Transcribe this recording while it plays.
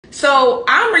So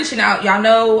I'm reaching out. Y'all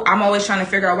know I'm always trying to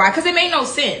figure out why, because it made no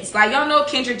sense. Like, y'all know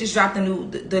Kendrick just dropped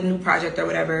the new project or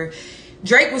whatever.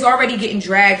 Drake was already getting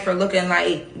dragged for looking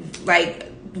like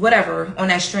whatever on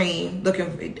that stream.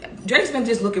 Drake's been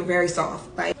just looking very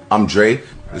soft. Like, I'm Drake.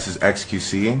 This is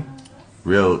XQC,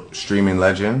 real streaming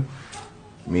legend.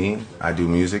 Me, I do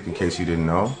music. In case you didn't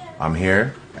know, I'm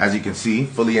here. As you can see,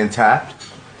 fully intact,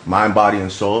 mind, body,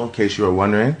 and soul. In case you were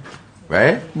wondering.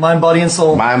 Right? Mind, body, and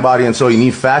soul. Mind, body, and soul. You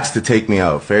need facts to take me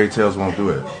out. Fairy tales won't do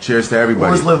it. Cheers to everybody.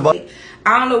 Always live by.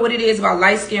 I don't know what it is about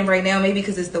light skin right now. Maybe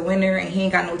because it's the winter and he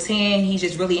ain't got no tan. He's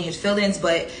just really in his feelings.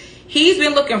 But he's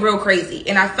been looking real crazy.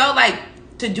 And I felt like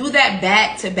to do that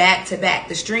back to back to back,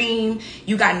 the stream,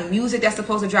 you got new music that's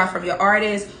supposed to drop from your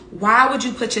artist. Why would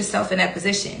you put yourself in that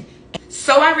position?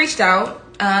 So I reached out.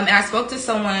 And I spoke to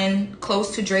someone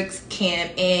close to Drake's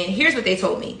camp, and here's what they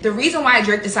told me. The reason why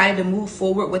Drake decided to move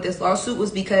forward with this lawsuit was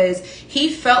because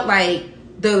he felt like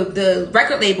the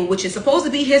record label, which is supposed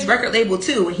to be his record label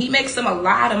too, and he makes them a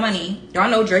lot of money.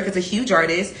 Y'all know Drake is a huge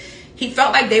artist. He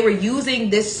felt like they were using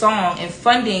this song and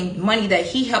funding money that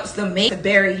he helps them make to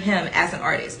bury him as an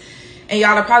artist. And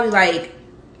y'all are probably like,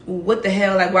 what the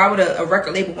hell? Like, why would a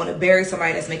record label want to bury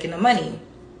somebody that's making the money?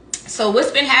 So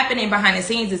what's been happening behind the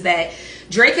scenes is that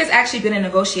Drake has actually been in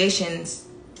negotiations,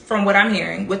 from what I'm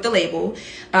hearing, with the label.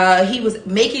 He was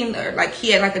making, like,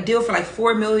 he had like a deal for like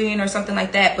 $4 million or something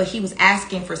like that, but he was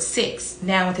asking for $6 million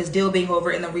now with his deal being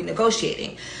over and them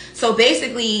renegotiating. So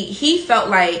basically, he felt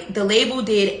like the label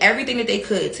did everything that they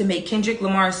could to make Kendrick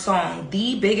Lamar's song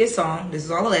the biggest song, this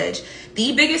is all alleged,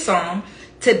 the biggest song,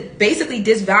 to basically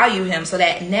disvalue him, so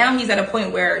that now he's at a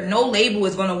point where no label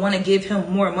is going to want to give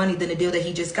him more money than the deal that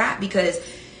he just got, because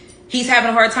he's having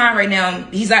a hard time right now.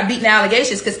 He's not beating the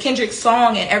allegations because Kendrick's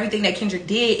song and everything that Kendrick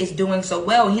did is doing so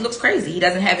well. He looks crazy. He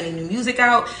doesn't have any new music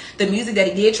out. The music that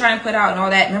he did try and put out and all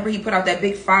that, remember he put out that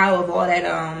big file of all that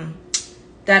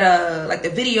like the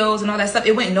videos and all that stuff.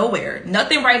 It went nowhere.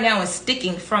 Nothing right now is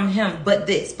sticking from him but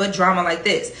drama like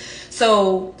this.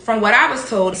 So from what I was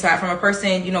told, aside from a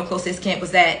person, you know, close to his camp,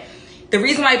 was that the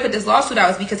reason why he put this lawsuit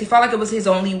out is because he felt like it was his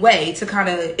only way to kind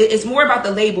of, it's more about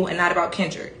the label and not about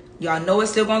Kendrick. Y'all know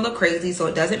it's still going to look crazy, so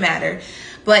it doesn't matter.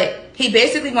 But he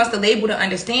basically wants the label to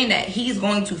understand that he's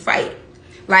going to fight.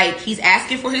 Like, he's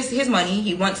asking for his money.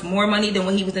 He wants more money than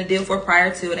what he was in the deal for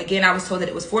prior to. And again, I was told that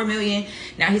it was $4 million.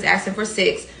 Now he's asking for $6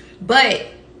 million. But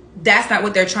that's not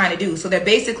what they're trying to do. So they're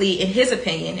basically, in his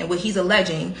opinion, and what he's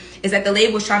alleging, is that the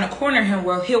label is trying to corner him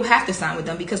where he'll have to sign with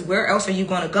them, because where else are you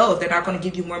going to go if they're not going to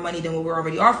give you more money than what we're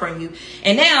already offering you?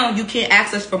 And now you can't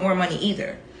ask us for more money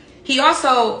either. He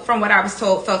also, from what I was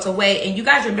told, felt away. And you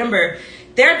guys remember,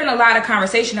 there had been a lot of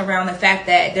conversation around the fact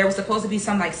that there was supposed to be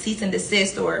some like cease and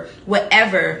desist or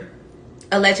whatever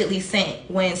allegedly sent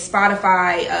when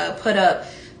Spotify put up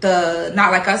the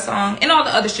Not Like Us song, and all the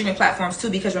other streaming platforms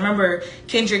too, because remember,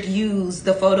 Kendrick used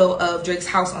the photo of Drake's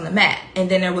house on the map,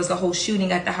 and then there was a whole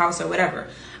shooting at the house or whatever.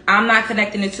 I'm not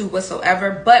connecting the two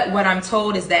whatsoever, but what I'm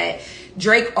told is that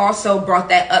Drake also brought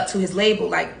that up to his label.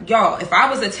 Like, y'all, if I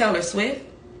was a Taylor Swift,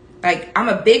 like, I'm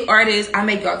a big artist, I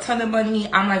make y'all a ton of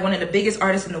money, I'm like one of the biggest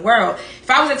artists in the world. If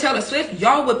I was a Taylor Swift,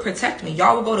 y'all would protect me.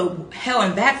 Y'all would go to hell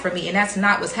and back for me, and that's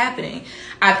not what's happening.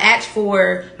 I've asked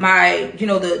for my, you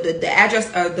know, the address,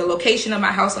 the location of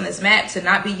my house on this map to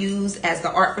not be used as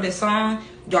the art for this song.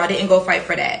 Y'all didn't go fight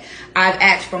for that. I've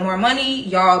asked for more money.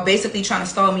 Y'all basically trying to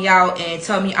stall me out and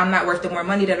tell me I'm not worth the more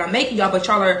money that I'm making, y'all, but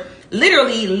y'all are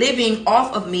literally living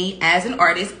off of me as an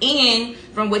artist. And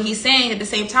from what he's saying, at the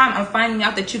same time, I'm finding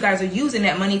out that you guys are using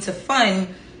that money to fund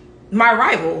my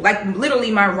rival, like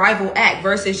literally my rival act,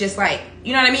 versus just like,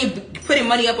 you know what I mean, putting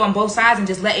money up on both sides and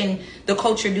just letting the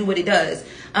culture do what it does.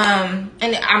 And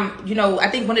I'm, you know, I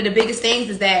think one of the biggest things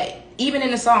is that even in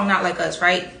the song Not Like Us,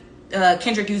 right,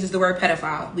 Kendrick uses the word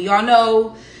pedophile. We all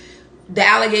know the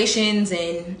allegations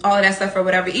and all of that stuff or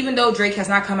whatever. Even though Drake has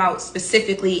not come out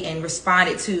specifically and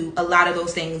responded to a lot of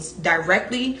those things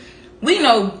directly, we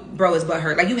know bro is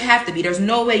butthurt. Like, you have to be. There's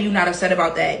no way you're not upset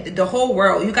about that. The whole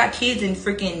world, you got kids in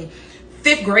freaking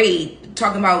 5th grade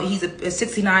talking about he's a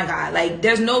 69 guy. Like,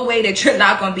 there's no way that you're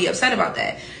not going to be upset about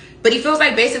that. But he feels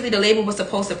like basically the label was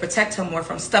supposed to protect him more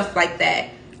from stuff like that,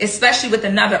 especially with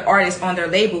another artist on their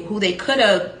label who they could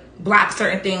have blocked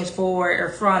certain things for or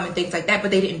from and things like that, but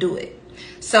they didn't do it.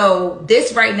 So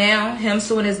this right now, him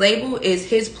suing his label, is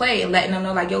his play and letting them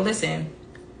know, like, yo, listen,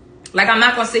 like, I'm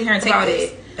not going to sit here and take about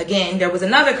it. Again, there was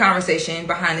another conversation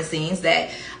behind the scenes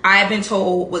that I've been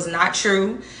told was not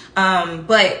true.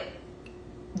 But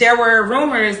there were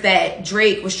rumors that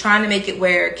Drake was trying to make it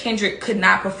where Kendrick could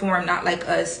not perform Not Like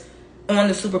Us on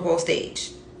the Super Bowl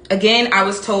stage. Again, I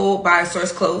was told by a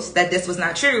source close that this was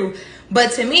not true.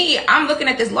 But to me, I'm looking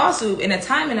at this lawsuit and the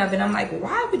timing of it. I'm like,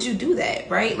 why would you do that,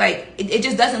 right? Like, it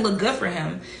just doesn't look good for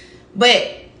him.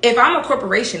 But if I'm a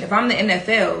corporation, if I'm the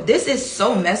NFL, this is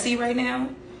so messy right now.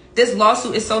 This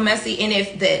lawsuit is so messy. And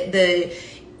if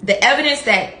the evidence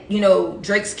that, you know,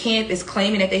 Drake's camp is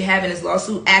claiming that they have in this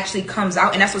lawsuit actually comes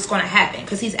out, and that's what's going to happen,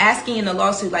 because he's asking in the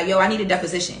lawsuit, like, yo, I need a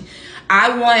deposition.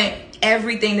 I want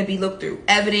everything to be looked through.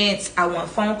 Evidence. I want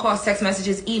phone calls, text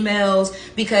messages, emails,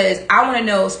 because I want to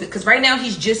know, because right now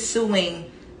he's just suing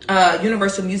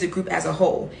Universal Music Group as a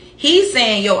whole. He's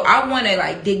saying, yo, I want to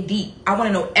like dig deep. I want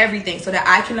to know everything so that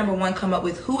I can, number one, come up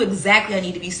with who exactly I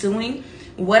need to be suing,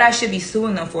 what I should be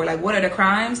suing them for, like what are the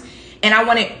crimes, and I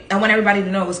want everybody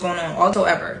to know what's going on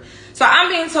whatsoever. So I'm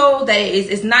being told that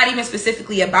it's not even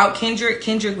specifically about Kendrick.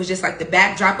 Kendrick was just like the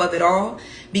backdrop of it all,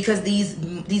 because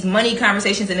these money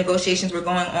conversations and negotiations were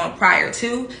going on prior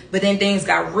to, but then things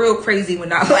got real crazy when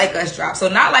Not Like Us dropped. So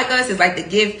Not Like Us is like the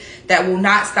gift that will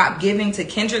not stop giving to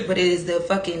Kendrick, but it is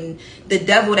the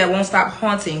devil that won't stop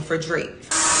haunting for Drake.